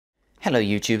Hello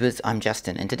YouTubers, I'm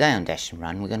Justin, and today on Dash and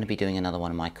Run we're going to be doing another one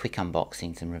of my quick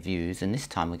unboxings and reviews, and this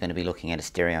time we're going to be looking at a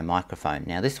stereo microphone.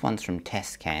 Now this one's from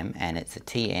Tascam and it's a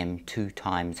TM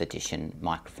 2x edition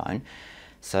microphone.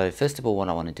 So first of all, what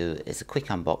I want to do is a quick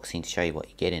unboxing to show you what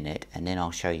you get in it, and then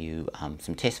I'll show you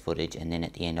some test footage, and then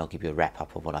at the end I'll give you a wrap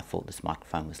up of what I thought this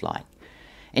microphone was like.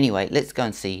 Anyway, let's go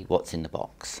and see what's in the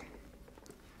box.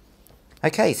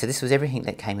 Okay, so this was everything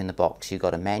that came in the box. You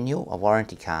got a manual, a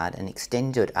warranty card, an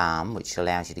extended arm which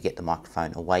allows you to get the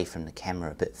microphone away from the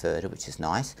camera a bit further, which is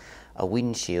nice, a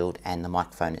windshield, and the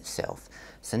microphone itself.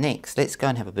 So next, let's go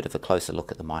and have a bit of a closer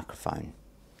look at the microphone.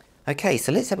 Okay,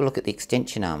 so let's have a look at the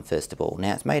extension arm first of all.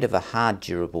 Now it's made of a hard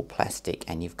durable plastic,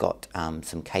 and you've got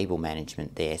some cable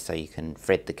management there, so you can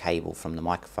thread the cable from the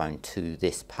microphone to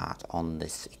this part on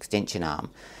this extension arm.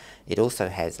 It also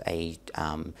has a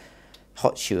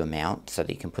hot shoe mount so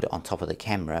that you can put it on top of the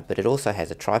camera, but it also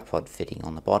has a tripod fitting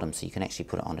on the bottom, so you can actually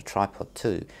put it on a tripod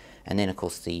too. And then of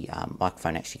course the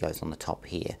microphone actually goes on the top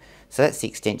here. So that's the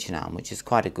extension arm, which is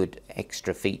quite a good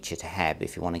extra feature to have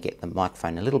if you want to get the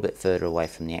microphone a little bit further away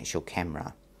from the actual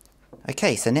camera.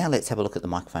 Okay, so now let's have a look at the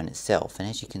microphone itself, and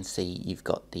as you can see you've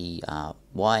got the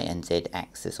Y and Z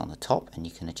axis on the top, and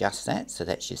you can adjust that, so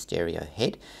that's your stereo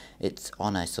head. It's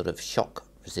on a sort of shock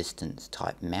resistance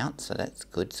type mount, so that's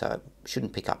good, so it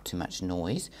shouldn't pick up too much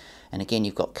noise. And again,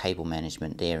 you've got cable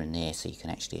management there and there, so you can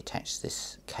actually attach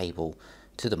this cable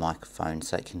to the microphone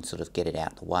so it can sort of get it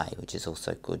out the way, which is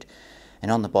also good. And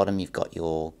on the bottom you've got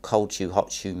your cold shoe,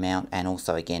 hot shoe mount, and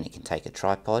also again it can take a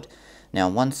tripod. Now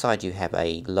on one side you have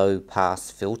a low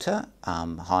pass filter,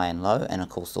 high and low, and of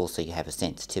course also you have a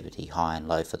sensitivity high and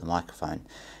low for the microphone.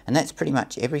 And that's pretty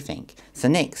much everything. So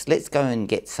next, let's go and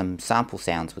get some sample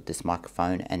sounds with this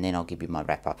microphone, and then I'll give you my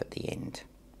wrap up at the end.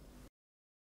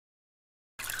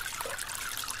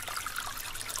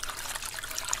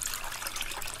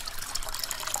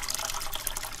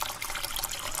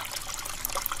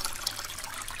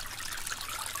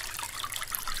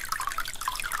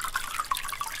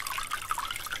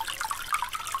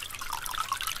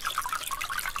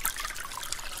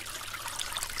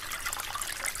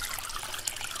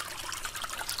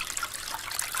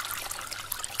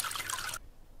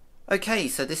 Okay,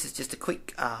 so this is just a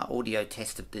quick audio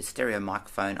test of the stereo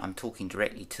microphone. I'm talking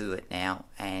directly to it now,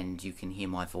 and you can hear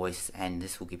my voice, and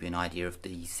this will give you an idea of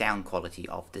the sound quality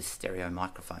of this stereo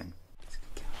microphone.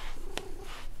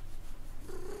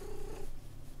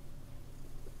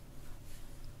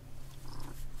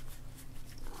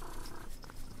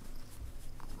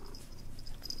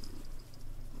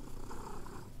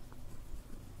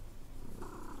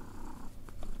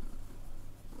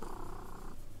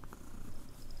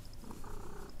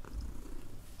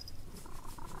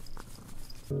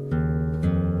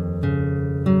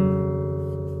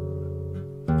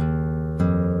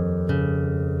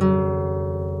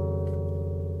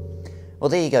 Well,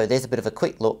 there you go. There's a bit of a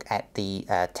quick look at the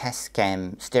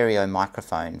Tascam stereo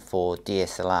microphone for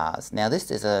DSLRs. Now this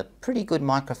is a pretty good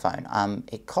microphone.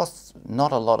 It costs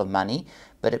not a lot of money,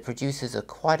 but it produces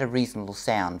quite a reasonable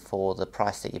sound for the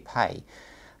price that you pay.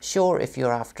 Sure, if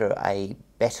you're after a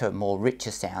better, more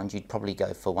richer sound, you'd probably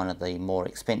go for one of the more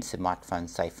expensive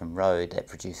microphones, say from Rode, that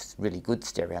produce really good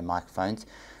stereo microphones.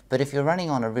 But if you're running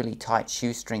on a really tight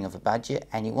shoestring of a budget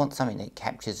and you want something that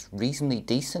captures reasonably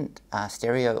decent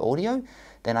stereo audio,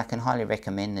 then I can highly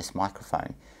recommend this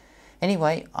microphone.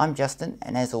 Anyway, I'm Justin,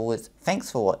 and as always,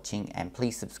 thanks for watching, and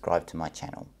please subscribe to my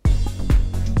channel.